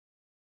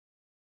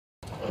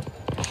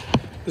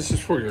This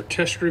is for your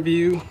test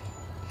review.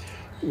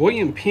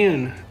 William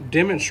Penn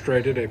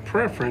demonstrated a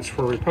preference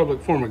for a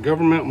republic form of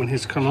government when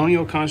his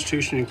colonial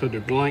constitution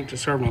included blank to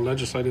serve in a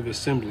legislative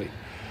assembly.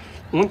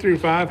 1 through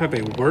 5 have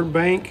a word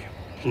bank,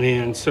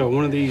 and so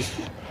one of these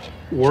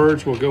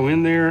words will go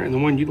in there, and the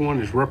one you'd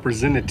want is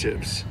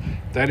representatives.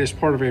 That is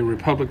part of a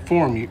republic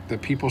form. The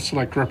people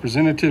select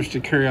representatives to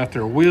carry out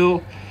their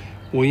will.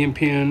 William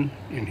Penn,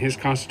 in his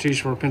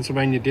constitution for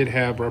Pennsylvania, did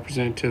have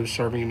representatives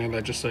serving in a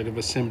legislative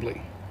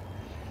assembly.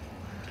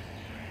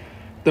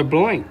 The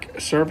blank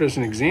served as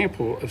an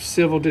example of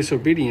civil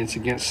disobedience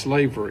against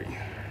slavery.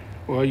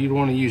 Well, you'd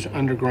want to use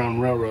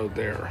Underground Railroad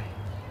there.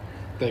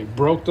 They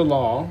broke the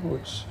law,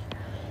 which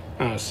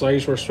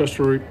slaves were supposed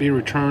to be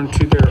returned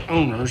to their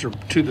owners or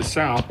to the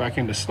South back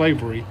into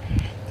slavery.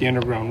 The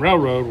Underground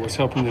Railroad was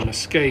helping them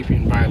escape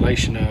in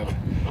violation of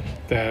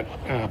that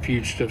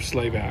Fugitive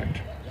Slave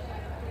Act.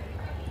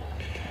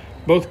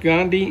 Both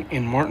Gandhi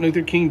and Martin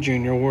Luther King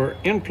Jr. were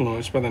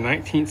influenced by the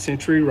 19th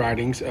century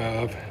writings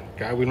of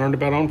guy we learned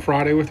about on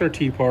Friday with our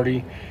Tea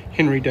Party,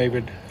 Henry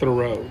David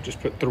Thoreau.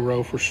 Just put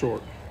Thoreau for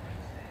short.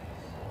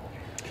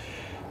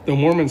 The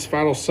Mormons'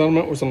 final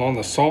settlement was along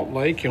the Salt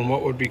Lake in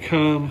what would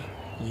become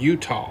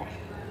Utah.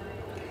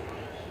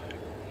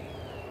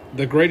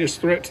 The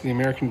greatest threat to the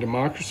American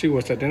democracy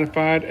was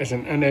identified as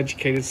an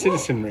uneducated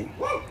citizenry.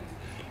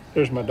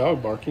 There's my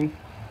dog barking.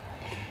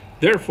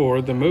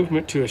 Therefore, the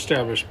movement to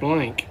establish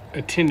blank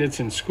attendance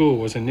in school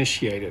was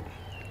initiated.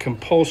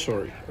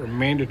 Compulsory or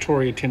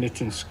mandatory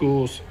attendance in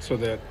schools so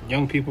that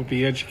young people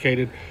be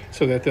educated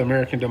so that the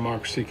American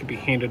democracy could be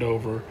handed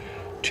over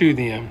to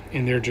them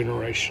in their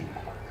generation.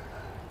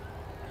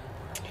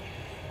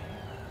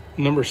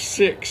 Number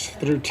 6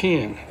 through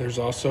 10, there's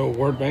also a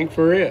word bank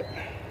for it.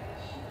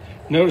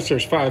 Notice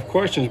there's 5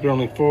 questions, but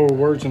only 4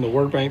 words in the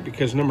word bank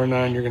because number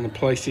 9, you're going to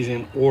place these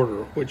in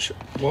order.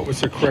 What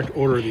was the correct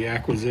order of the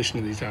acquisition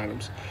of these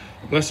items?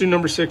 Let's do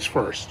number 6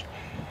 first.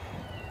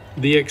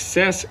 The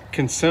excess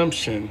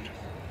consumption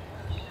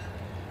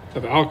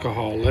of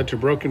alcohol led to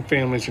broken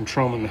families and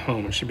trauma in the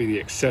home. It should be the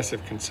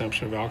excessive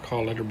consumption of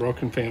alcohol led to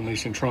broken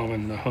families and trauma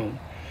in the home.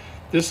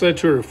 This led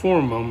to a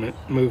reform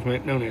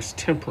movement known as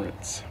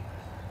temperance.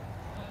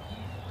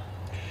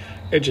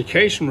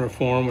 Education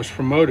reform was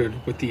promoted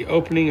with the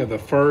opening of the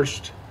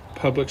first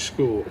public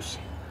schools.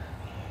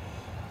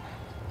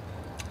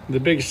 The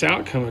biggest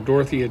outcome of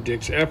Dorothea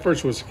Dix's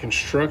efforts was the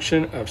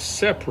construction of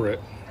separate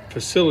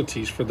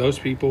facilities for those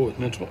people with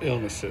mental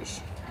illnesses.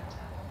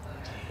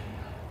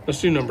 Let's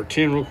do number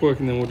 10 real quick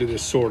and then we'll do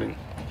this sorting.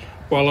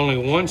 While only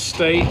one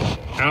state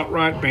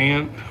outright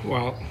banned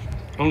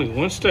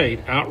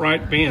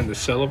the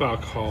sale of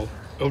alcohol,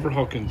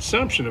 overall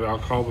consumption of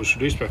alcohol was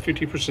reduced by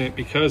 50%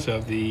 because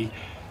of the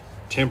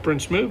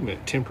temperance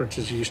movement. Temperance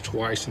is used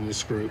twice in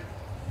this group.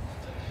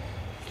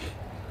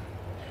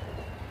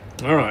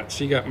 All right,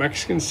 so you got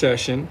Mexican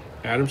Cession,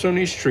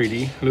 Adams-Onis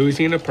Treaty,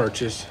 Louisiana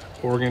Purchase,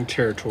 Oregon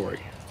Territory.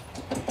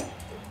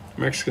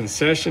 Mexican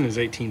Cession is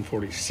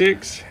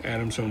 1846.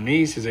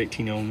 Adams-Onis is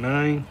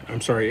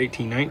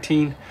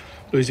 1819.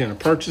 Louisiana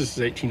Purchase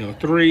is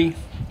 1803.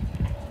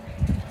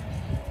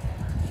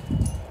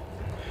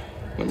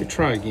 Let me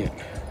try again.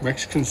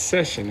 Mexican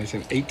Cession is in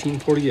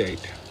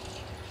 1848.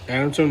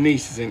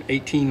 Adams-Onis is in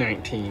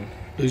 1819.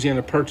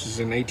 Louisiana Purchase is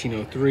in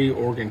 1803.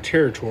 Oregon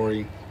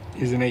Territory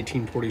is in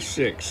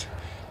 1846.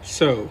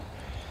 So,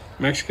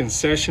 Mexican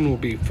Cession will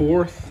be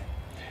 4th.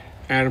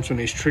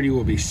 Adams-Onis Treaty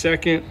will be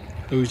 2nd.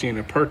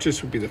 Louisiana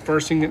Purchase would be the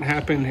first thing that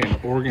happened, and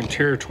Oregon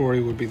Territory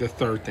would be the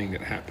 3rd thing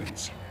that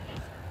happens.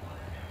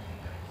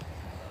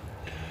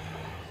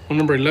 On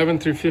number 11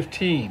 through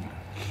 15,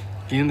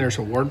 again, there's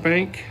a word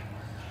bank.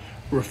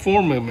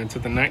 Reform movements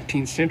of the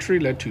 19th century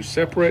led to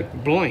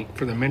separate blank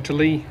for the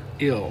mentally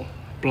ill,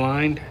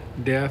 blind,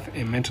 deaf,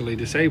 and mentally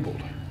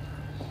disabled.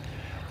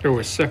 There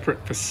were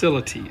separate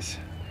facilities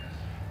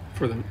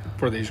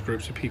for these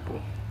groups of people.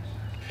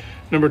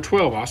 Number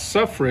 12,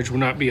 suffrage would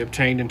not be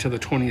obtained until the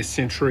 20th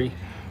century.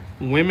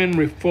 Women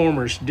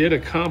reformers did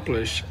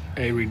accomplish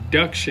a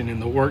reduction in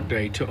the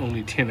workday to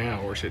only 10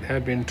 hours. It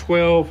had been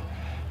 12,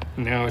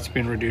 now it's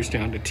been reduced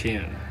down to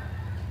 10.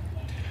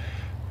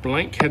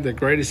 Blank had the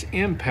greatest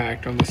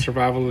impact on the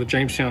survival of the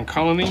Jamestown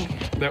colony.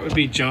 That would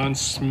be John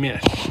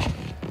Smith.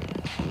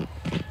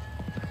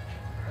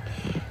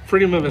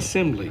 Freedom of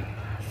assembly,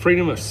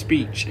 freedom of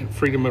speech, and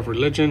freedom of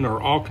religion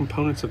are all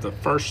components of the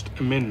First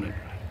Amendment.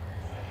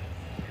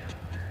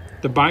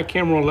 The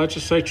bicameral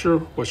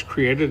legislature was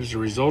created as a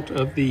result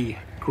of the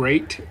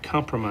Great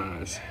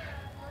Compromise.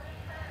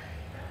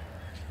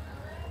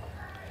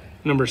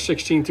 Number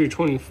 16 through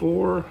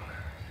 24,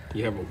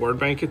 you have a word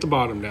bank at the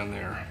bottom down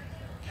there.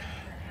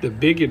 The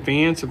big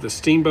advance of the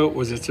steamboat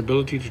was its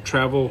ability to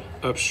travel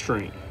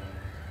upstream.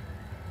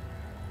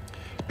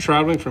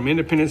 Traveling from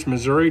Independence,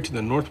 Missouri to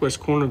the northwest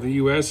corner of the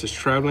U.S. is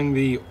traveling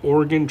the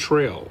Oregon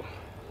Trail.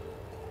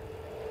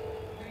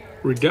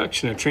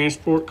 Reduction of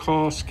transport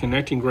costs,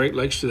 connecting Great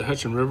Lakes to the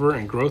Hudson River,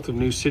 and growth of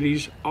new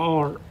cities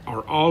are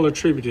all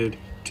attributed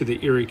to the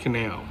Erie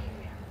Canal.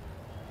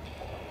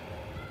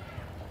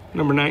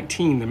 Number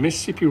 19, the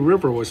Mississippi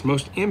River was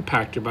most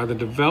impacted by the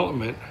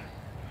development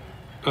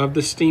of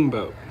the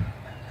steamboat.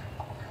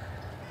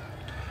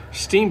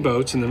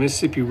 Steamboats in the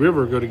Mississippi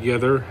River go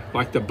together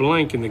like the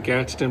blank in the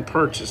Gadsden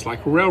Purchase, like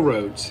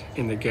railroads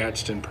in the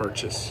Gadsden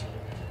Purchase.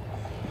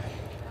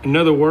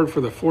 Another word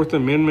for the Fourth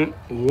Amendment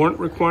warrant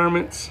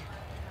requirements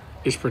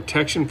is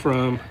protection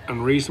from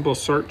unreasonable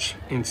search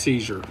and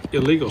seizure,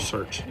 illegal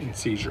search and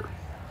seizure.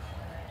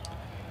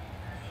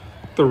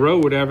 Thoreau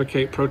would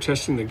advocate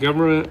protesting the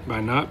government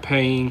by not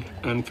paying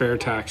unfair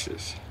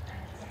taxes.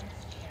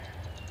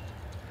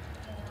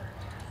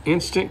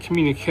 Instant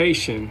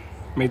communication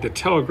made the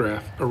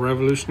telegraph a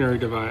revolutionary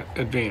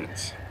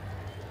advance.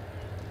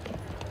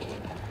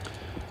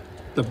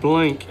 The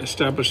blank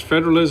established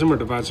federalism or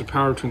divides the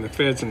power between the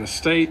feds and the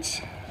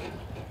states.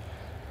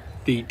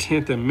 The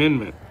 10th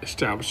Amendment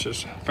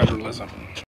establishes federalism.